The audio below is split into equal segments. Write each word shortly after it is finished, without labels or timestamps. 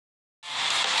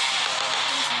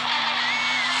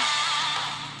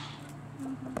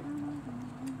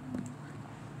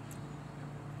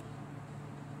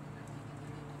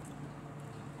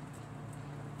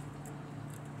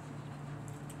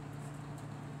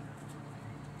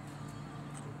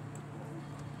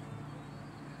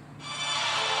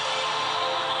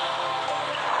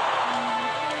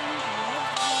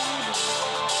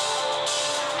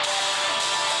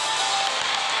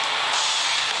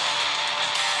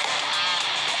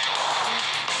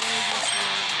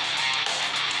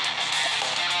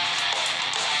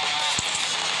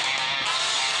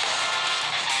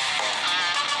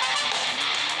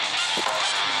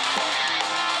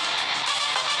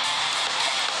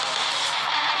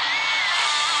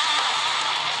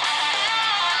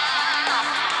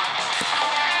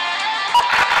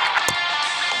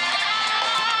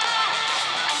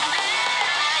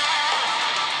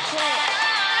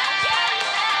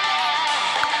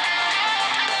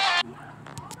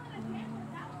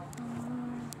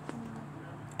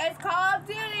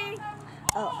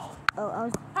I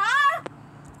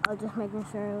was just making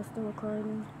sure it was still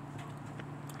recording.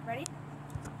 Ready?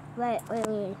 Wait.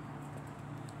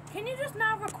 Can you just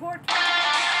not record?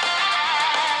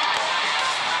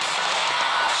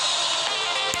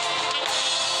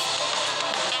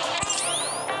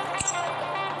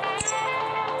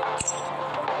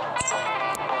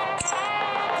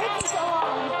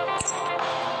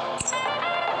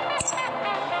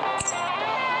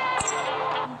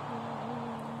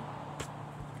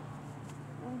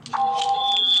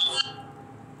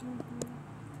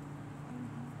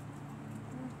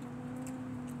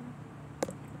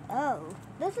 Oh,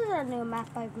 this is a new map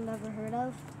I've never heard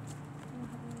of.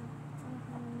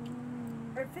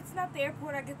 Or if it's not the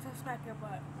airport, I get to smack your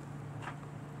butt.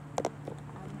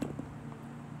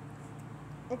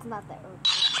 It's not the airport.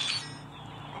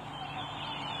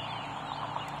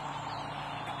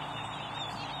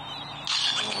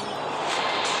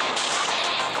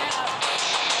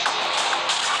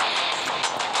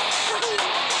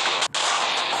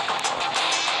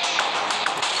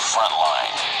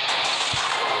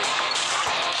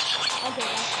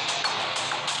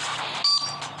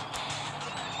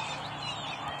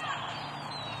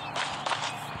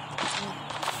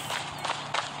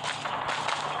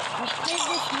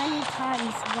 Many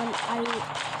times when I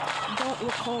don't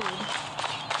record,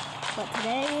 but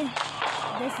today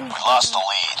this is lost the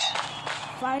lead.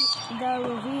 The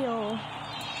reveal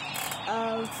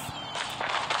of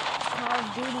Call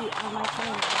of Duty on my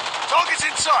channel. Target's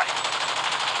in sight.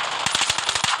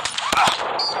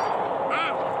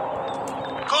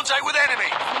 Contact with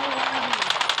enemy.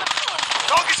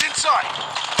 Target's in sight.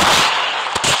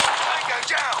 Tango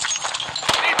down.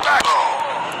 Need backup.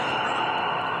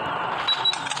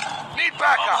 Need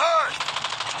backup. Hurt.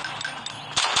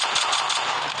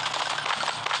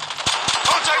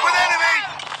 Contact with enemy.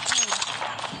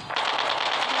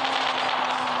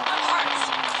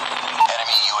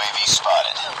 Enemy UAV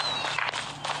spotted.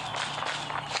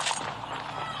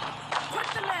 Put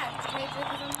the match, Major,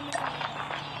 because I'm gonna...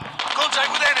 Contact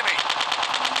with enemy.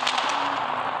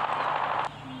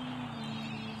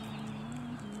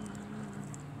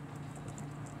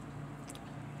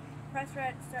 Press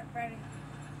red, start ready.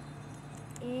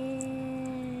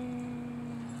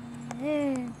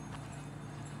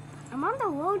 I'm on the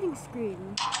loading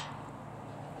screen.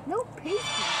 No patience.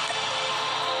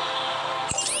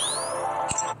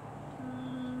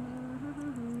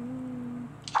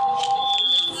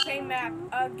 Same map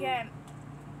again.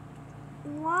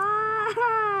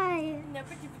 Why?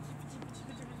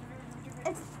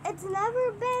 It's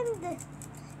never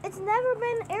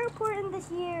been airport in this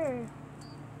year.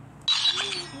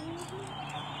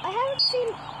 I haven't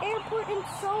seen airport in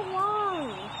so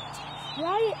long.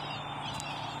 Right?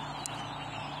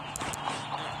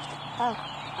 Oh.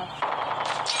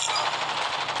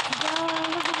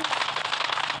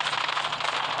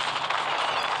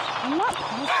 I'm not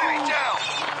Enemy down.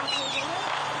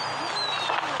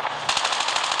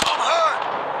 I'm hurt.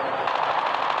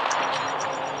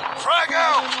 Frag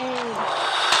out.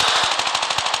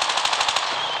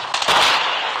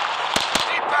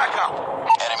 Need backup.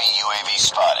 Enemy UAV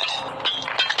spotted.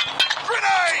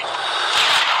 Grenade.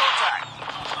 Contact.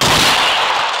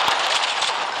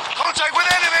 Contact with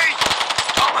enemy.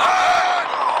 I'm hurt.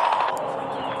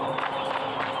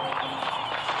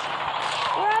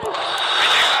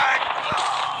 Changing mag.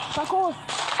 Fuck off.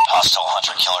 Hostile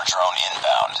hunter-killer drone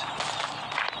inbound.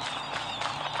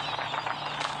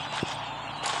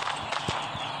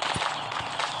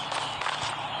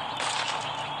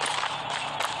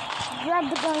 Grab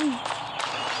the gun.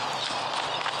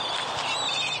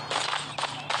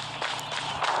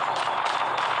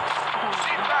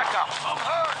 Need backup. I'm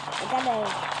hurt. I gotta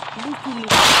leaky me.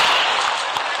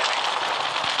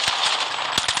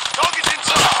 Target's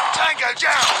inside. Tango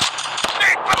down.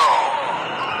 Need backup.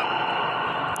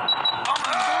 I'm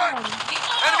hurt.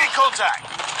 Enemy contact.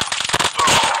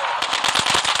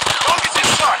 Target's in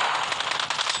sight.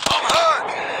 I'm hurt.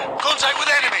 Contact with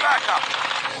enemy. Backup.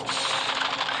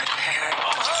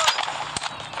 I'm hurt.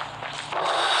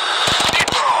 Need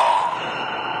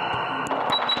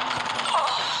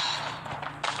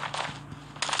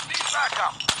Need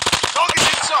backup. Target's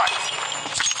in sight.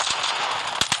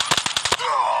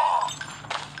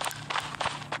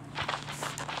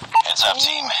 Heads up,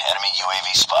 team. Enemy UAV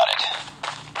spotted.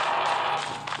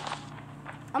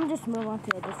 I'm just moving on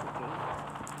to a different game.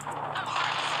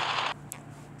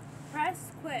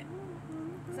 Press quit.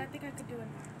 Because I think I could do it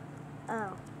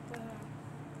now. Oh.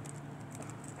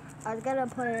 I was gonna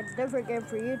play a different game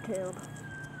for YouTube.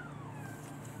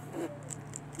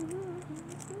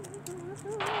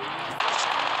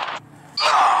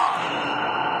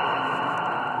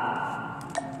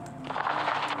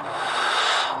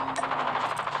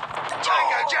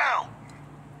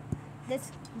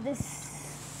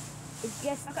 this is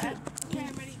just Okay,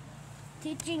 I'm ready.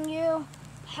 teaching you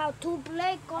how to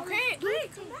play Call of Okay, Duty.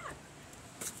 wait, come back.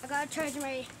 I gotta charge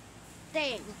my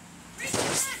thing. Wait, come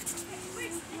back. Okay,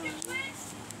 wait, did you quit?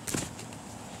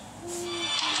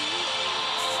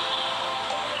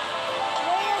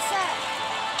 Wait a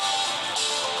sec.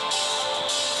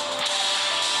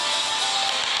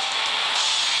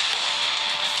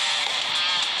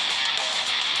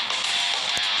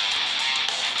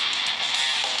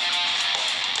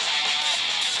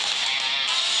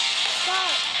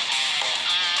 Stop.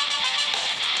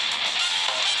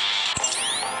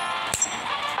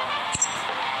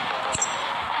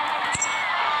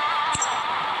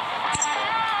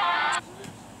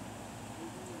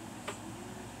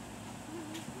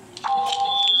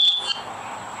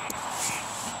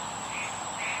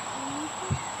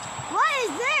 What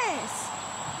is this?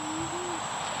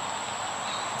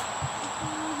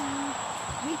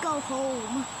 We go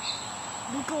home.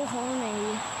 We go home,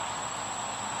 eh?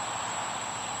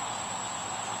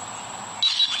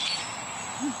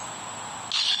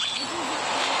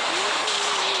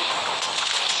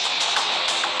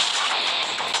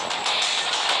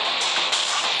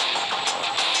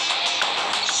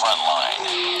 Front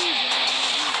line.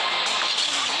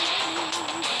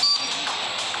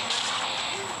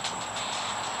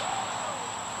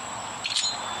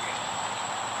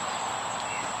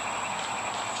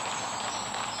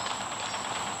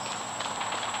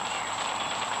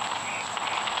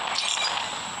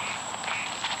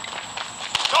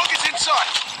 Target's in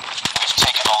sight. We've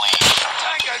taken the lead.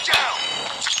 Tango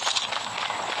down.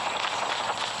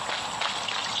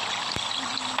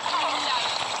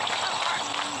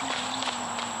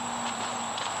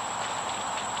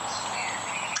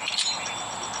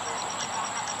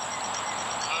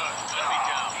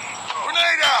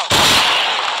 Grenade out.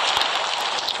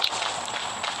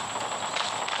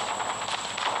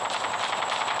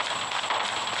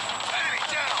 Enemy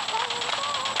down.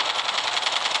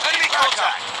 Enemy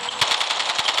contact.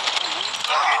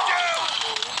 Target down.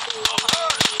 I'm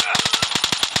hurt.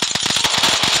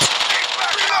 Get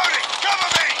back. Reloading. Cover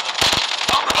me.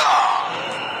 I'm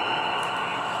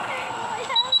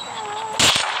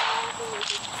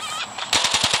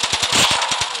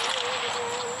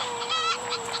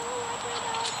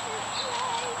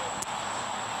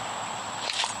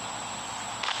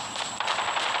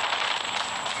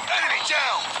Enemy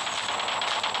down.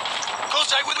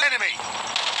 Contact with enemy.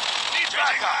 Need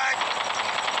backup.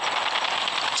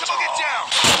 Target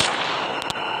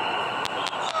down.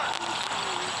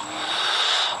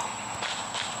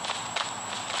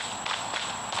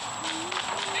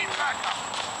 Need backup.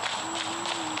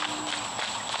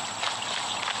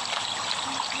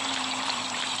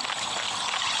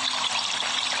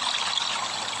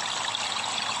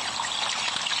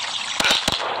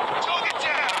 Target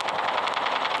down.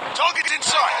 Target's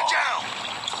inside. Down.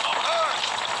 I'm hurt.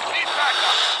 Need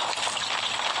backup.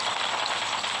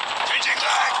 Changing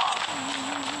lag.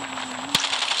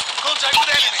 Contact with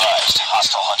enemy. Advised,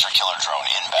 hostile hunter-killer drone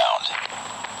inbound.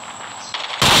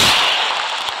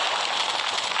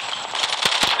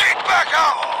 Need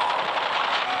backup.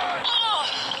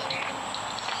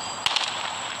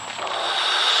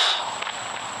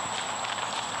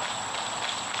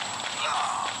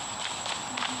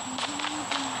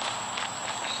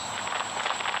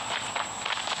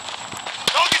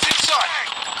 Target's inside.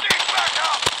 Need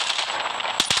backup.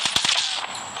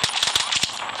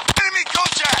 Enemy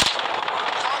contact.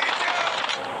 Target down.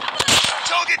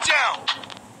 Target down.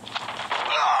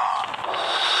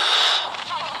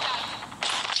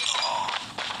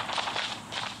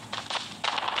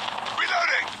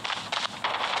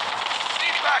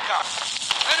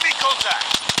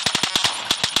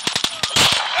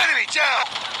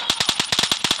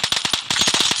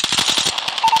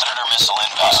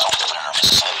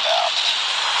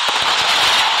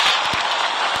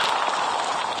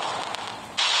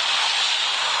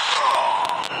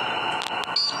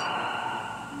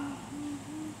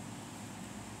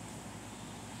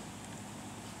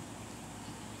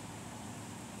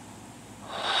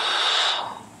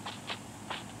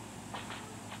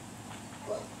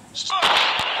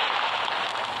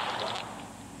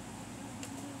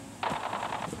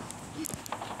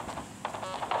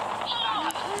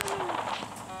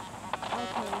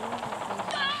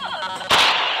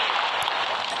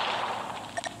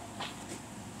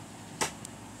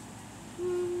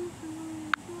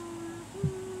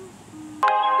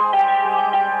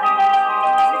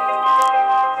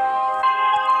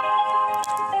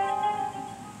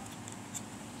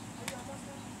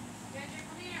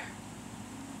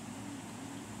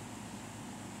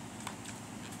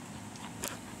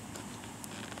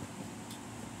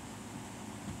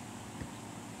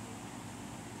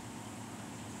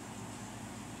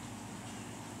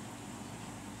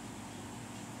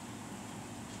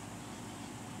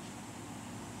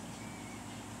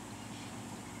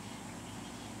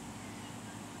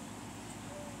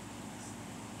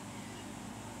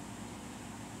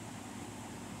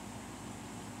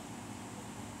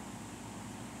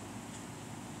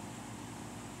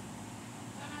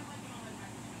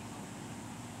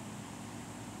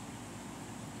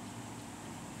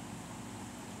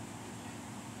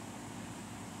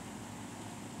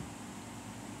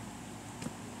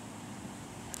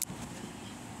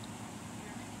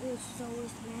 do Solar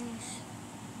Smash.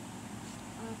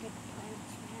 I'll get the Planet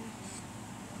Smash.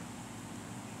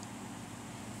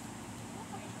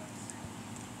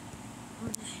 I'm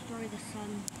gonna destroy the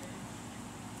sun.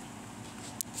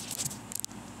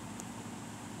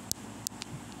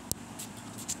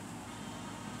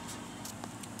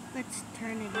 Let's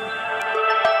turn it on.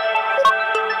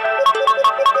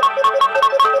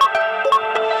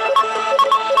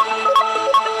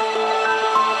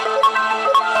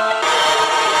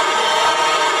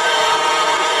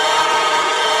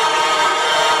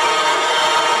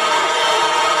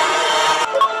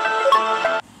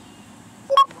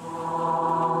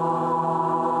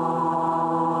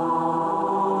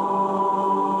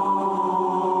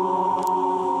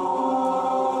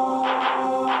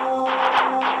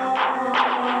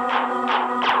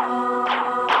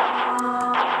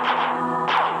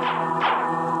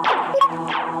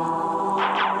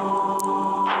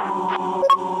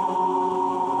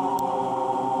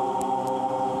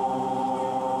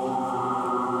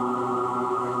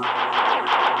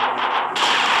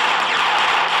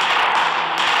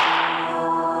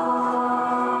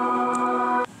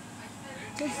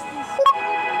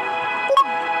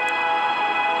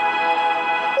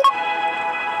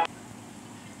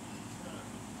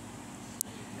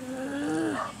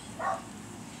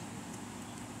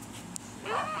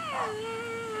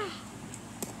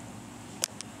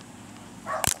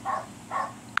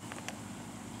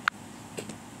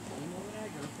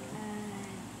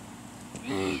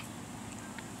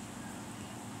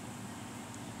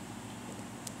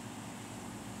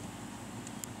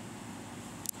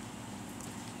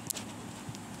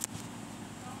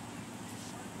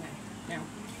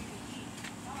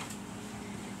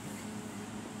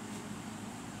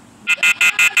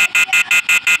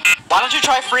 Why don't you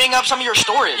try freeing up some of your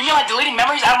storage? You mean like deleting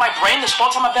memories out of my brain this whole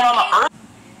time I've been on the earth?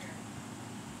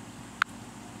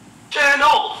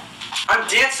 Channel! I'm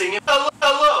dancing in...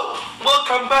 Hello!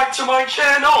 Welcome back to my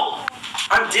channel!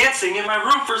 I'm dancing in my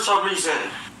room for some reason.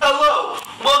 Hello!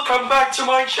 Welcome back to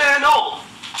my channel!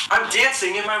 I'm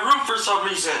dancing in my room for some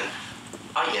reason.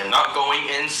 I am not going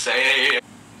insane.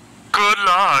 Good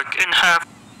luck and have...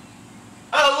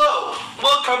 Hello!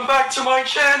 Welcome back to my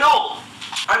channel!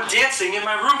 I'm dancing in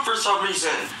my room for some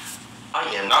reason. I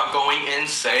am not going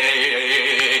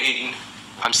insane.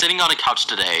 I'm sitting on a couch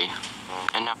today,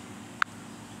 and now...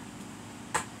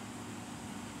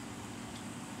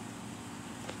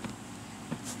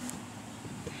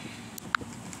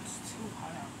 It's too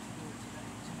hot out to do it today.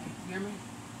 You hear me?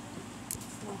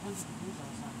 It's still 100 degrees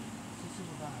outside. It's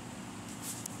super bad.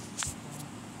 So,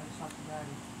 I just talked to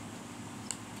Daddy.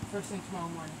 First thing tomorrow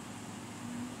morning.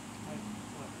 Like,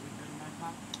 what, 8:30, 9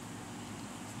 o'clock?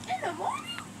 In the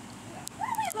morning? Yeah. What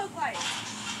do we look like?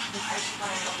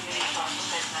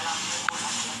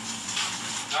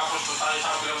 Napunto tayo sa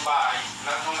kabilang bahay.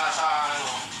 Lahat nung nasa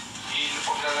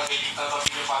paglalagay yung tabi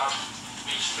niyo para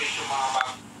may space yung mga bag.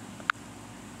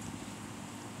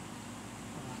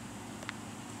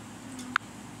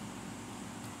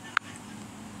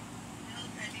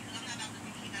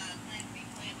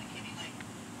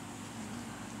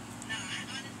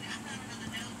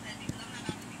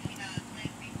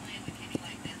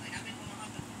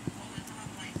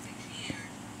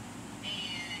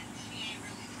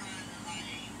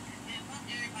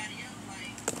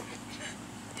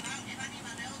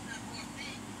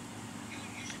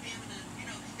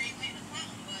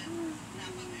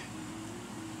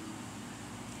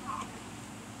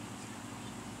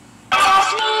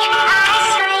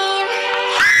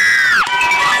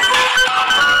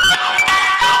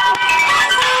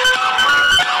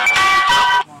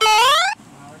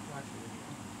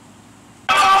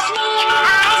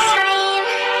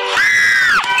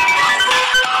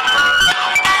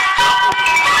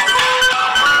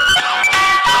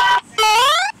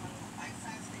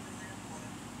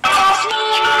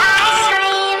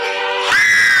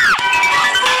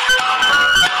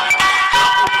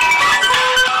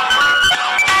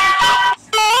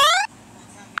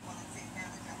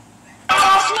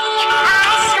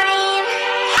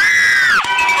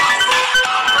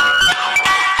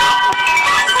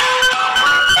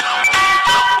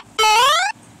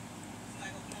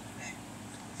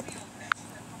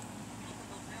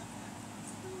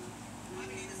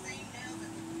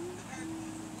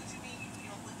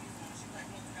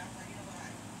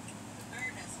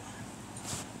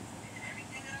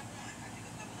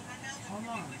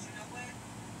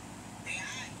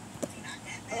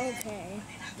 Okay,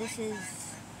 this is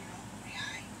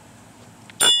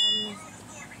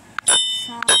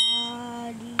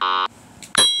Saudi.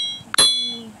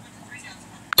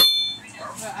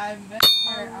 But I met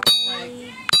her, I was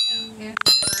like,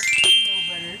 answer.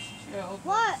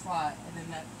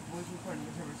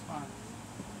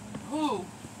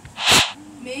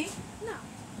 me? No.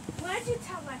 Why'd you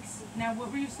tell Lexi? Now,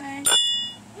 what were you saying?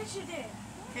 Yes, you did.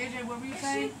 KJ, what were you Yes,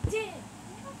 saying? you did. Yes,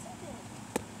 you did.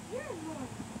 You're annoying.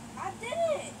 I did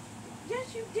it.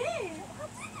 Yes, you did. I did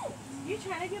it. You're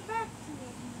trying to get back to me.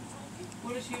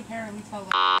 What did she apparently tell us?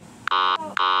 I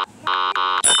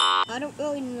don't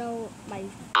really know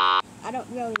I don't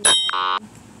really know.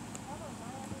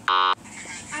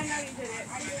 I know you did it.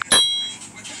 I did it.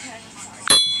 Okay, I'm sorry.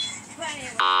 But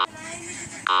anyway,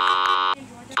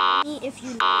 tell me if you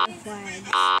know your flags.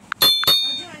 I'll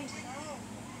do anything.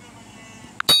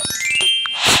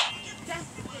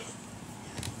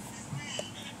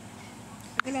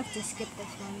 I'm gonna have to skip this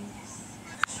one.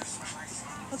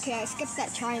 Okay, I skipped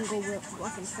that triangle with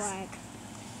weapon flag.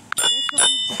 This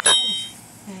one's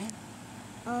yeah.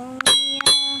 Wrong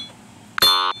letter.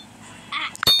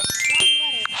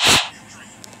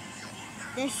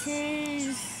 This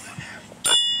is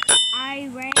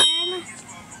Iran.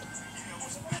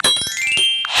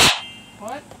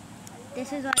 What?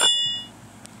 This is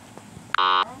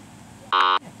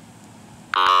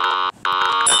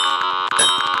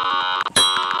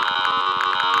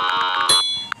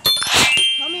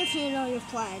Tell me if you know your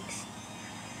flags.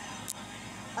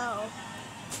 Oh.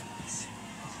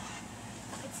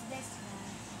 It's this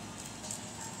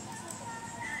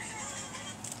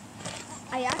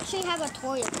one. I actually have a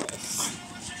toy of this.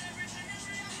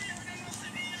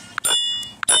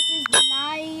 This is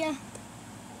my...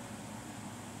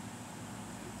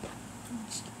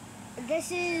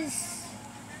 This is...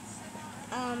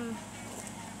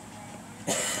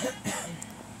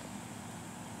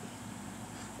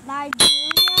 Nigeria.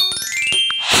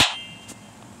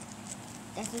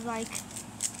 This is like...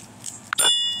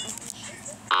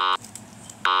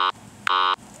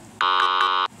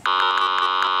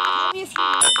 Tell me if you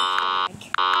know this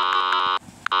flag.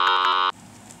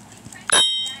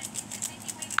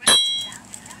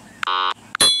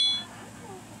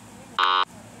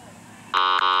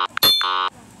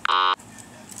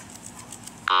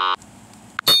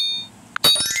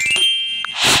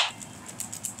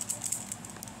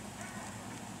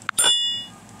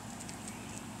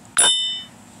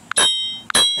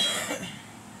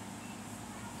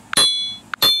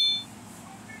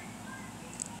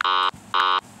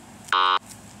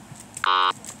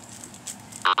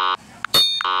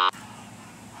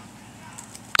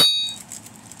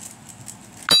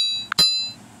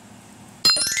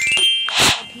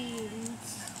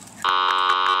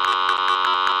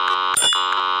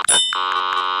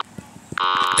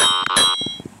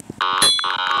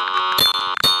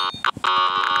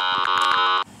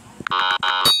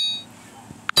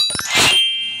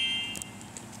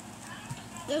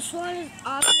 This one is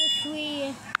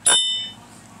obviously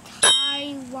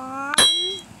Taiwan.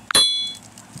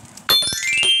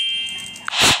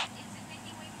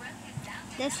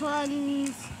 This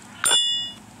one's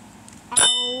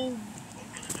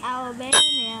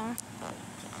Albania.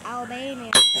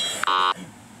 Albania.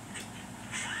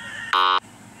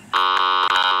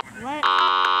 What?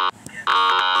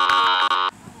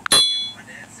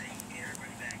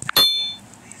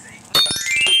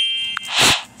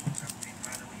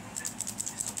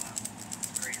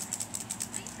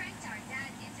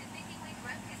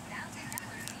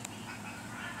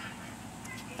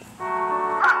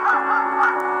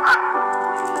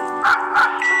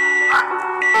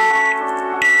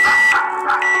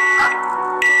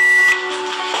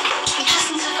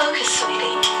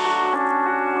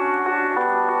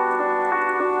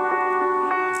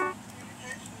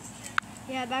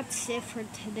 Yeah, that's it for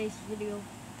today's video.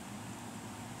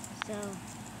 So